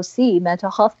have to go see mental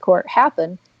health court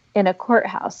happen in a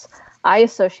courthouse. I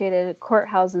associated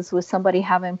courthouses with somebody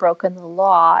having broken the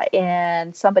law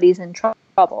and somebody's in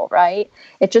trouble, right?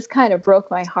 It just kind of broke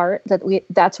my heart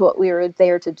that's what we were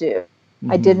there to do.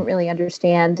 I didn't really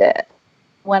understand it.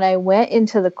 When I went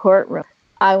into the courtroom,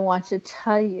 I want to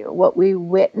tell you what we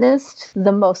witnessed: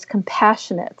 the most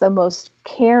compassionate, the most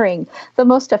caring, the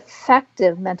most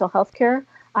effective mental health care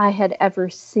I had ever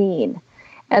seen.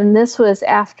 And this was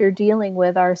after dealing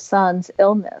with our son's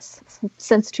illness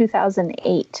since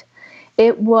 2008.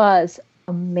 It was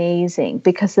amazing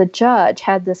because the judge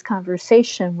had this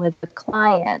conversation with the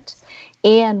client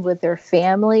and with their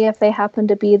family, if they happened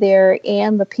to be there,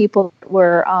 and the people that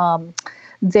were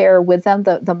there with them,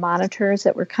 the monitors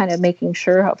that were kind of making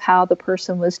sure of how the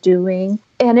person was doing.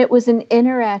 And it was an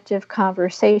interactive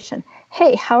conversation.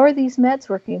 Hey, how are these meds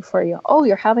working for you? Oh,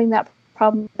 you're having that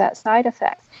problem, that side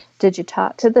effect. Did you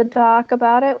talk to the doc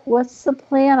about it? What's the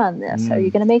plan on this? Are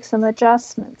you going to make some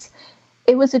adjustments?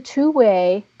 It was a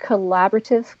two-way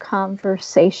collaborative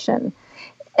conversation,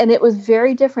 and it was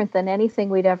very different than anything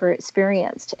we'd ever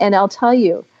experienced. And I'll tell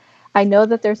you, I know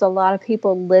that there's a lot of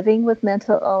people living with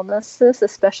mental illnesses,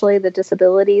 especially the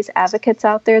disabilities advocates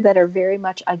out there, that are very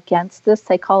much against this.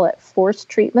 They call it forced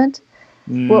treatment.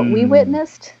 What we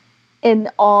witnessed in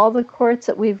all the courts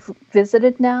that we've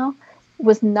visited now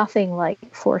was nothing like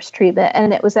forced treatment,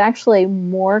 and it was actually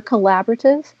more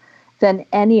collaborative than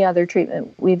any other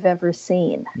treatment we've ever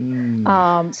seen.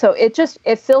 So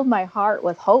it filled my heart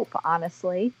with hope,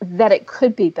 honestly, that it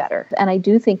could be better. And I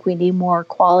do think we need more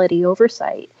quality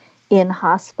oversight in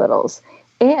hospitals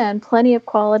and plenty of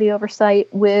quality oversight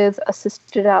with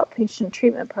assisted outpatient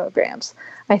treatment programs.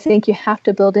 I think you have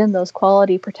to build in those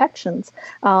quality protections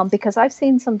because I've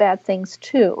seen some bad things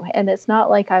too. And it's not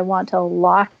like I want to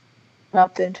lock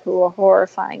up into a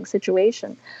horrifying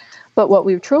situation. But what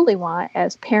we truly want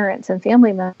as parents and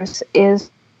family members is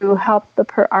to help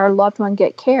our loved one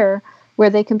get care where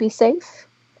they can be safe,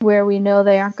 where we know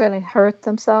they aren't going to hurt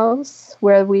themselves,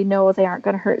 where we know they aren't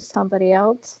going to hurt somebody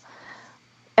else.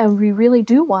 And we really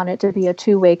do want it to be a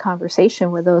two-way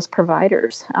conversation with those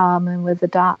providers and with the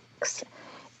docs,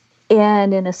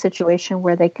 and in a situation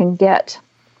where they can get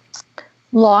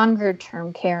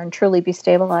longer-term care and truly be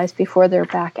stabilized before they're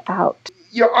back out.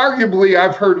 Arguably,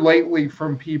 I've heard lately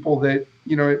from people that,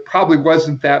 it probably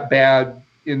wasn't that bad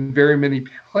in very many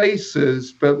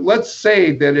places, but let's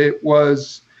say that it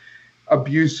was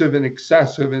abusive and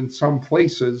excessive in some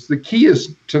places. The key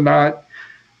is to not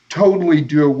totally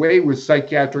do away with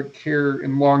psychiatric care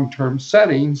in long-term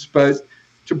settings, but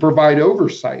to provide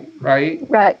oversight, right?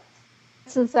 Right.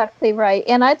 That's exactly right.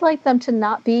 And I'd like them to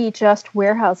not be just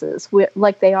warehouses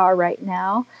like they are right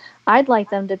now. I'd like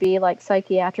them to be like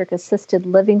psychiatric assisted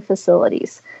living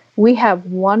facilities. We have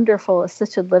wonderful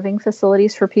assisted living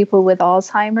facilities for people with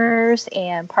Alzheimer's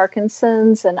and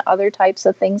Parkinson's and other types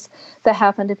of things that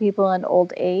happen to people in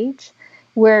old age,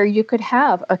 where you could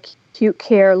have acute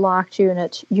care locked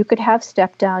units, you could have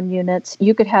step down units,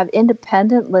 you could have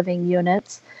independent living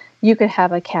units, you could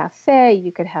have a cafe,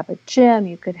 you could have a gym,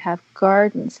 you could have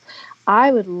gardens.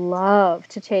 I would love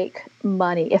to take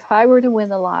money. If I were to win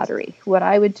the lottery, what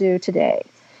I would do today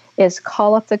is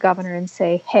call up the governor and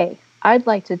say, hey, I'd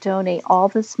like to donate all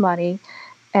this money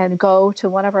and go to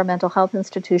one of our mental health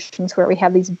institutions where we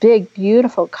have these big,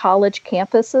 beautiful college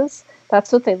campuses.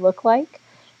 That's what they look like.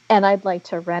 And I'd like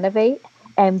to renovate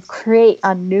and create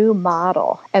a new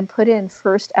model and put in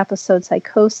first episode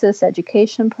psychosis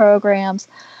education programs.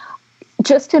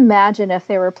 Just imagine if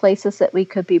there were places that we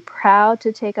could be proud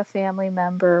to take a family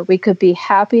member, we could be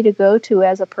happy to go to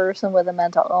as a person with a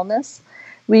mental illness.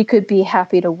 We could be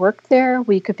happy to work there.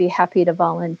 We could be happy to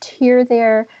volunteer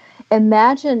there.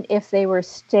 Imagine if they were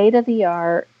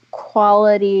state-of-the-art,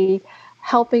 quality,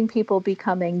 helping people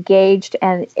become engaged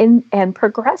and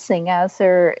progressing as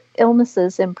their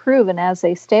illnesses improve and as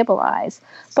they stabilize,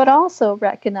 but also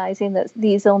recognizing that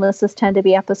these illnesses tend to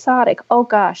be episodic. Oh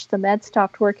gosh, the med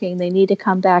stopped working. They need to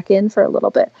come back in for a little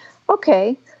bit.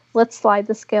 Okay, let's slide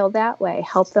the scale that way.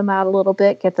 Help them out a little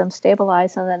bit, get them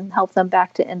stabilized, and then help them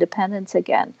back to independence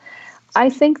again. I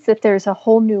think that there's a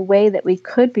whole new way that we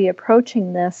could be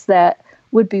approaching this that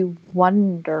would be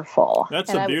wonderful.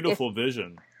 That's a beautiful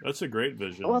vision. That's a great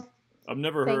vision. Well, I've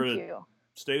never heard it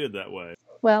stated that way.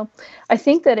 Well, I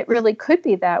think that it really could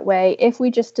be that way if we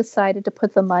just decided to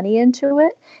put the money into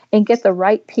it and get the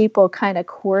right people kind of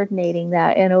coordinating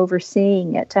that and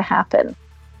overseeing it to happen.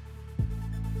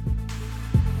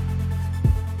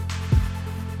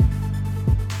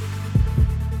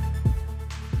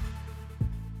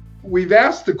 We've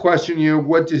asked the question,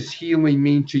 what does healing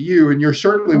mean to you? And you're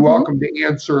certainly welcome to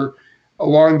answer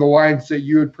along the lines that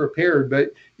you had prepared,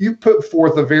 but you put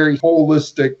forth a very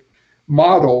holistic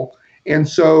model. And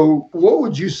so what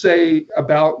would you say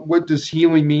about what does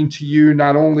healing mean to you,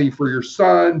 not only for your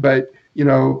son, but,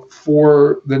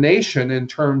 for the nation in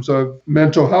terms of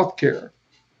mental health care?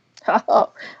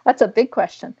 Oh, that's a big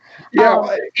question.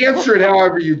 Yeah, answer it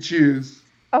however you choose.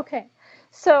 Okay.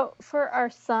 So for our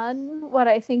son, what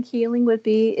I think healing would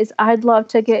be is I'd love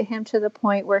to get him to the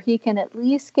point where he can at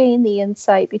least gain the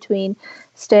insight between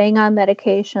staying on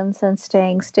medications and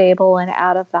staying stable and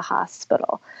out of the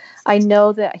hospital. I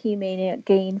know that he may not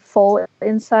gain full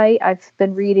insight. I've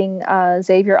been reading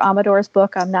Xavier Amador's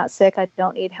book, I'm Not Sick, I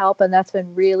Don't Need Help, and that's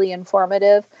been really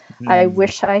informative. I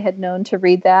wish I had known to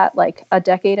read that like a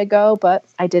decade ago, but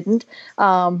I didn't.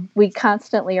 We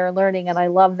constantly are learning, and I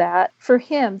love that. For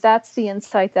him, that's the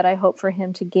insight that I hope for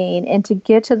him to gain, and to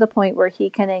get to the point where he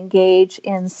can engage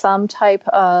in some type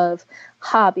of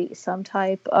hobby, some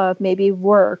type of maybe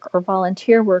work or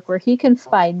volunteer work where he can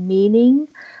find meaning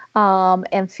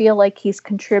and feel like he's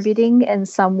contributing in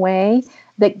some way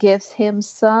that gives him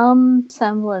some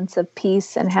semblance of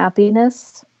peace and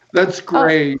happiness. That's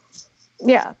great.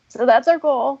 Yeah, so that's our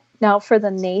goal. Now, for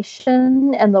the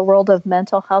nation and the world of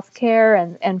mental health care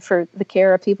and for the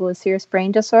care of people with serious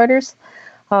brain disorders,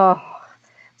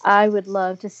 I would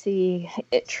love to see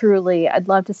it truly. I'd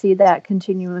love to see that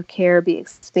continuum of care be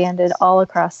expanded all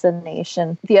across the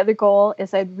nation. The other goal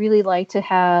is I'd really like to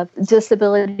have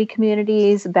disability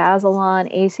communities,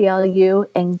 Bazelon, ACLU,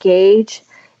 engage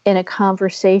in a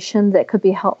conversation that could be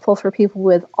helpful for people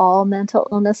with all mental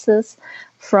illnesses,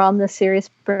 from the serious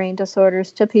brain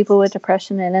disorders to people with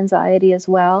depression and anxiety as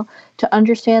well, to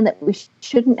understand that we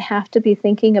shouldn't have to be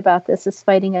thinking about this as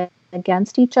fighting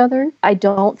against each other. I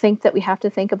don't think that we have to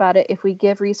think about it. If we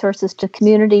give resources to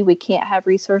community, we can't have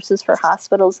resources for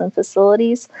hospitals and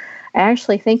facilities. I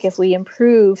actually think if we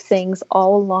improve things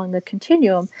all along the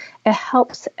continuum, it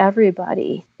helps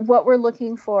everybody. What we're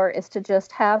looking for is to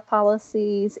just have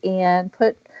policies and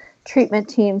put treatment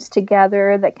teams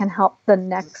together that can help the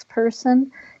next person.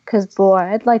 Because, boy,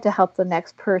 I'd like to help the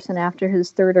next person after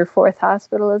his third or fourth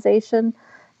hospitalization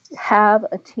have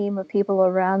a team of people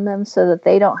around them so that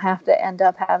they don't have to end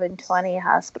up having 20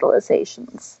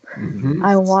 hospitalizations.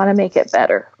 I want to make it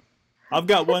better. I've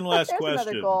got one last question.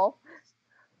 Another goal.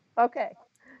 Okay.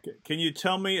 Can you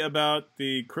tell me about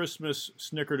the Christmas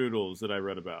snickerdoodles that I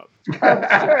read about? Sure.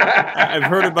 I've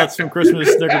heard about some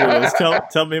Christmas snickerdoodles.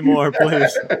 Tell me more,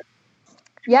 please.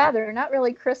 Yeah, they're not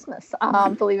really Christmas,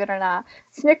 believe it or not.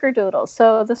 Snickerdoodles.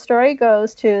 So the story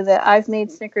goes to that I've made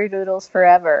snickerdoodles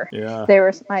forever. Yeah. They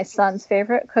were my son's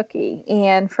favorite cookie.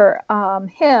 And for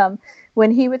him,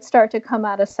 when he would start to come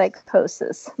out of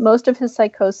psychosis, most of his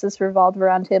psychosis revolved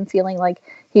around him feeling like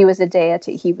he was a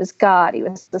deity. He was God. He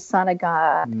was the son of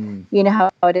God. You know how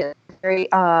it is, very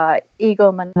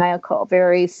egomaniacal,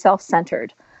 very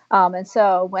self-centered. And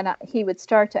so when he would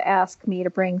start to ask me to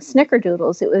bring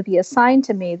snickerdoodles, it would be a sign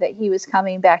to me that he was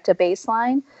coming back to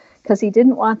baseline, because he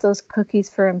didn't want those cookies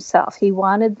for himself. He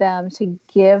wanted them to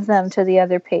give them to the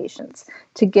other patients,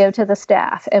 to give to the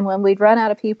staff. And when we'd run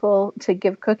out of people to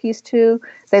give cookies to,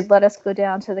 they'd let us go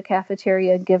down to the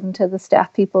cafeteria and give them to the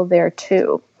staff people there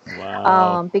too.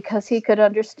 Wow. Because he could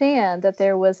understand that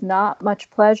there was not much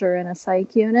pleasure in a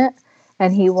psych unit.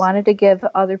 And he wanted to give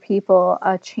other people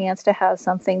a chance to have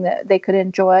something that they could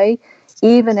enjoy,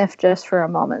 even if just for a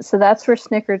moment. So that's where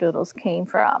snickerdoodles came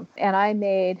from. And I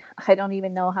don't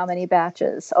even know how many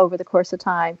batches over the course of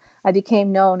time. I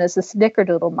became known as the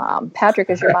snickerdoodle mom.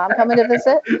 Patrick, is your mom coming to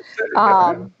visit?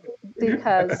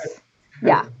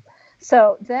 Yeah.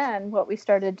 So then what we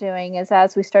started doing is,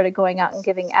 as we started going out and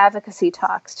giving advocacy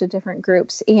talks to different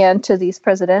groups and to these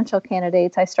presidential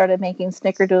candidates, I started making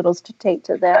snickerdoodles to take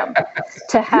to them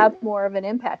to have more of an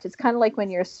impact. It's kind of like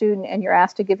when you're a student and you're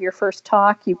asked to give your first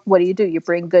talk. What do? You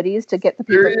bring goodies to get the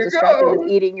people distracted with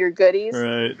eating your goodies.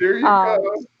 Right. There you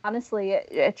go. Honestly,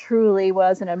 it truly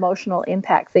was an emotional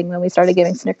impact thing when we started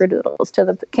giving snickerdoodles to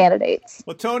the candidates.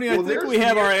 Well, Tony, I think we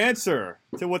have our answer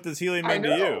to what does healing mean to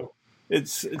you.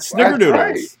 It's snickerdoodles.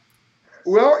 Right.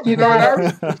 Well, I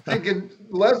was thinking,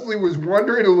 Leslie was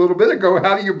wondering a little bit ago,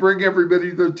 how do you bring everybody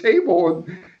to the table?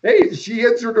 And hey, she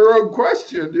answered her own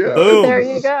question. Yeah. Boom. There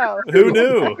you go. Who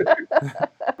knew?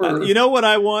 for. You know what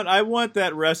I want? I want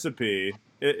that recipe,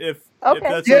 if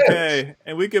that's Yes. okay,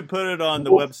 and we could put it on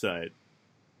the Well, website.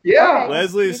 yeah, Okay.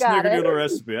 Leslie's You got it. Snickerdoodle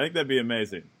recipe. I think that'd be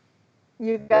amazing.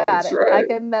 You got that's it. I right.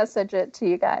 can message it to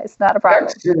you guys. Not a problem.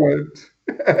 Excellent.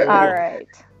 Cool. All right.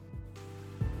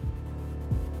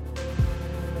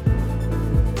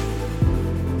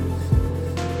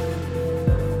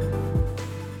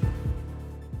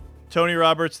 Tony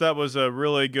Roberts, that was a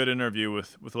really good interview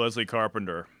with Leslie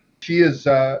Carpenter. She is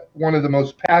one of the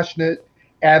most passionate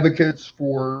advocates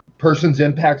for persons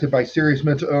impacted by serious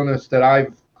mental illness that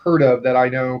I've heard of, that I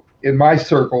know in my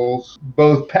circles,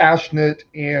 both passionate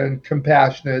and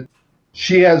compassionate.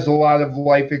 She has a lot of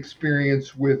life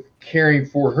experience with caring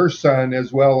for her son,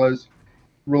 as well as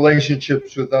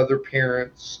relationships with other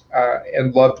parents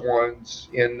and loved ones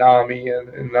in NAMI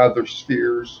and in other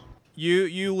spheres.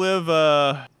 You live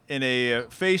in a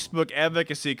Facebook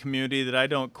advocacy community that I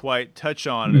don't quite touch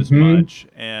on as Mhm. much,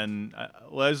 and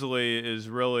Leslie is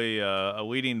really a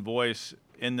leading voice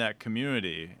in that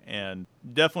community, and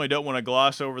definitely don't want to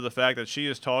gloss over the fact that she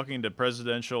is talking to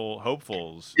presidential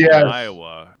hopefuls in Yes.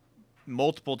 Iowa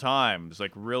multiple times,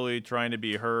 like really trying to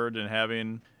be heard and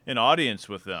having an audience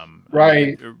with them. I mean,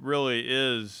 Right. it really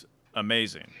is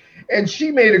amazing. And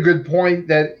she made a good point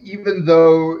that even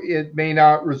though it may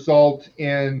not result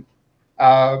in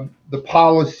the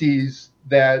policies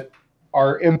that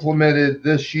are implemented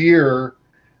this year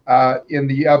in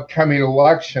the upcoming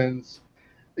elections,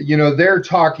 they're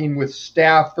talking with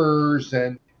staffers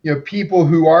and people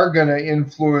who are going to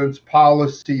influence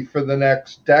policy for the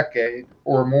next decade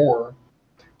or more.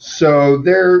 So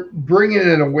they're bringing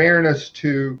an awareness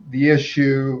to the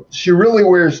issue. She really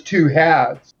wears two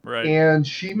hats. Right. And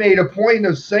she made a point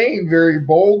of saying very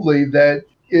boldly that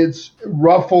it's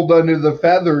ruffled under the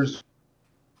feathers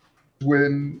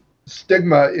when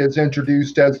stigma is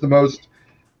introduced as the most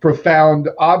profound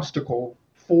obstacle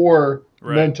for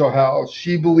mental health.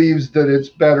 She believes that it's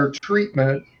better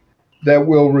treatment that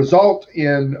will result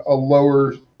in a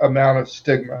lower amount of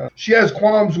stigma. She has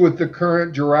qualms with the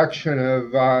current direction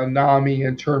of NAMI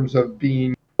in terms of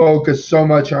being focused so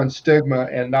much on stigma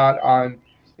and not on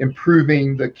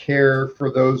improving the care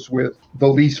for those with the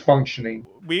least functioning.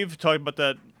 We've talked about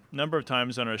that a number of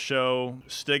times on our show.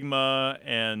 Stigma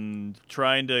and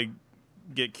trying to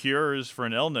get cures for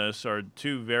an illness are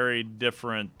two very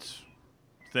different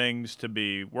things to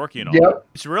be working on. Yep.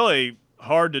 It's really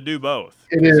hard to do both.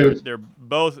 It is. They're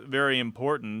both very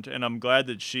important, and I'm glad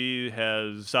that she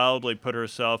has solidly put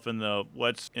herself in the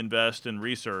let's invest in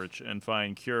research and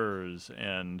find cures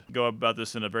and go about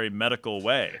this in a very medical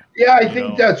way. Yeah, I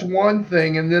think that's one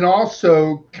thing. And then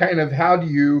also kind of how do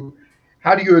you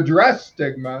address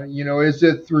stigma? Is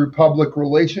it through public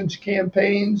relations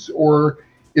campaigns, or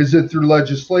is it through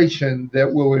legislation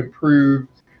that will improve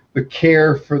the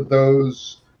care for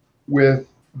those with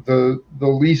the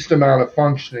least amount of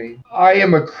functioning? I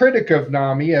am a critic of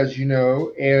NAMI, as you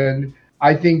know, and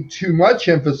I think too much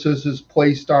emphasis is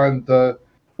placed on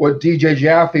what DJ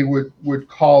Jaffe would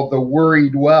call the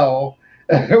worried well,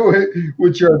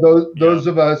 which are those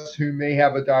of us who may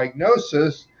have a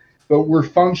diagnosis, but we're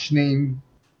functioning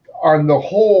on the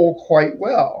whole quite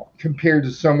well compared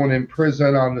to someone in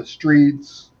prison, on the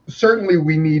streets. Certainly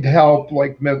we need help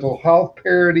like mental health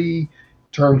parity,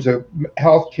 terms of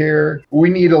healthcare. We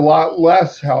need a lot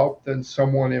less help than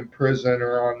someone in prison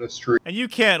or on the street. And you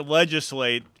can't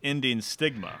legislate ending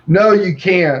stigma. No, you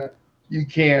can't. You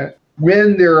can't.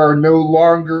 When there are no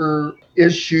longer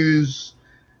issues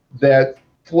that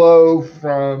flow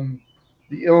from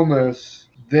the illness,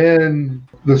 then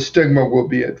the stigma will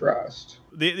be addressed.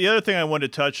 The other thing I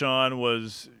wanted to touch on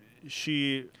was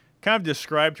she kind of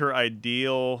described her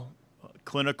ideal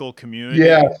clinical community.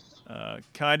 Yes.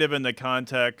 Kind of in the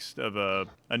context of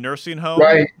a nursing home,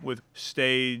 right, with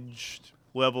staged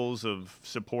levels of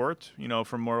support,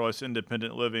 from more or less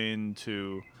independent living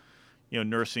to,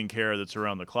 nursing care that's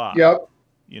around the clock. Yep.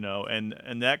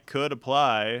 And that could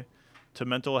apply to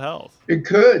mental health. It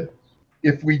could.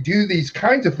 If we do these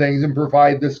kinds of things and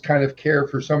provide this kind of care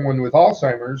for someone with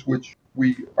Alzheimer's, which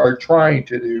we are trying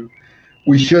to do,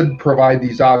 we should provide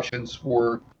these options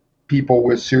for people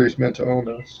with serious mental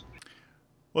illness.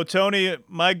 Well, Tony,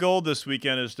 my goal this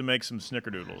weekend is to make some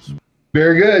snickerdoodles.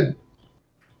 Very good.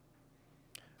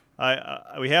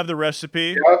 We have the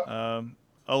recipe, yep,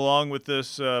 along with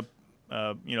this,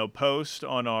 post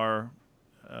on our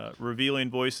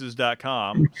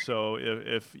revealingvoices.com. So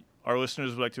if our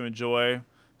listeners would like to enjoy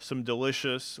some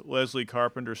delicious Leslie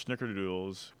Carpenter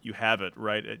snickerdoodles, you have it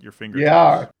right at your fingertips.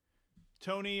 Yeah.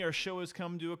 Tony, our show has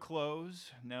come to a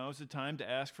close. Now is the time to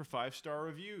ask for 5-star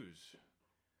reviews.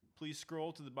 please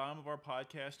scroll to the bottom of our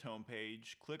podcast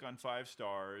homepage, click on 5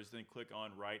 stars, then click on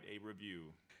Write a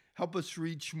Review. Help us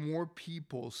reach more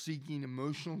people seeking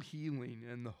emotional healing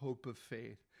and the hope of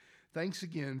faith. Thanks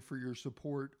again for your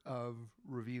support of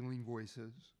Revealing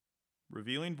Voices.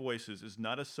 Revealing Voices is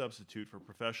not a substitute for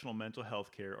professional mental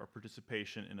health care or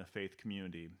participation in a faith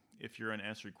community. If your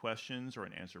unanswered questions or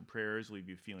unanswered prayers leave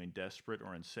you feeling desperate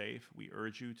or unsafe, we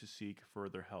urge you to seek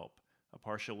further help. A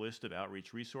partial list of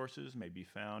outreach resources may be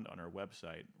found on our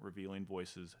website,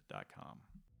 revealingvoices.com.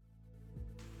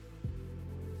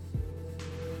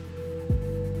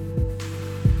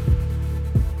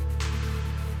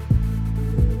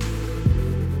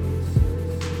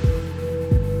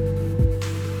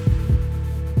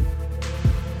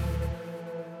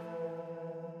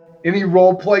 Any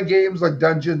role play games like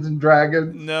Dungeons and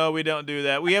Dragons? No, we don't do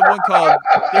that. We have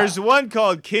there's one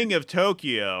called King of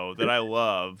Tokyo that I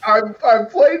love. I've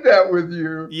played that with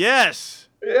you. Yes.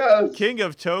 Yes. King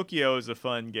of Tokyo is a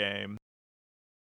fun game.